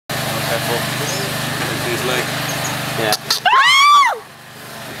Careful. His leg. Yeah.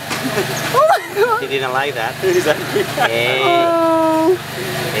 Oh my god. He didn't like that. He's angry. Hey. Oh.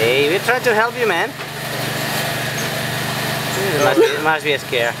 Hey, we tried to help you, man. It must be a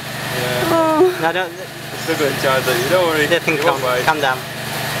scare. Yeah. Oh. No, don't. Still got in charge of you. Don't worry. Let him come down.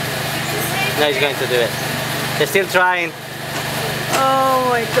 No, he's going to do it. They're still trying. Oh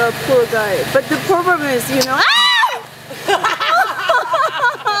my god, poor guy. But the problem is, you know. Ah!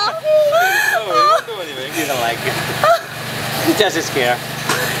 Oh, he won't do anything. He doesn't like it. It's just a scare.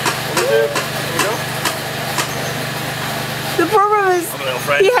 What is it? Here we go. The problem is, I'm a little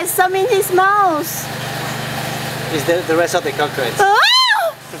friend. he has some in his mouth. Is the rest of the cockroach? Ah!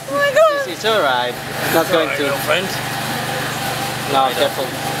 Oh my god. It's alright. Not going to. Little friend. No, careful.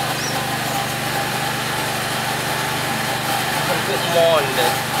 A bit more on the.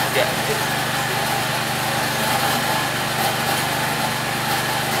 Yeah.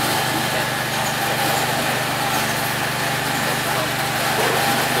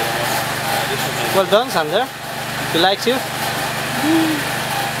 Well done, Sander. He likes you.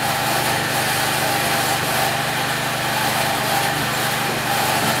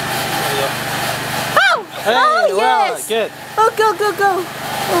 Oh! Hey, Oh, well, yes! good. Oh, go, go, go.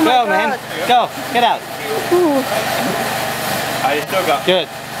 Oh my Go, god. man. Go. Get out. Ooh. I still got. Good.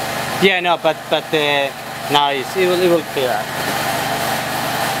 Yeah, no, but now it will clear out.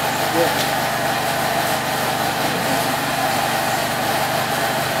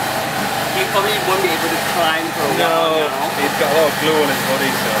 He probably won't be able to climb for a while No, now. he's got a lot of glue on his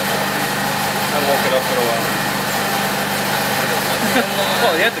body, so I'll walk it up for a while.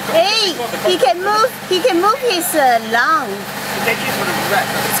 Well, he had the Hey, he can move his lung. They just sort of wrap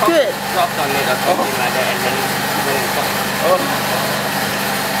the top Good. dropped on it or something like that, and then Oh.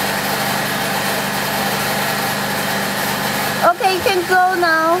 Okay, you can go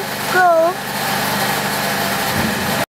now.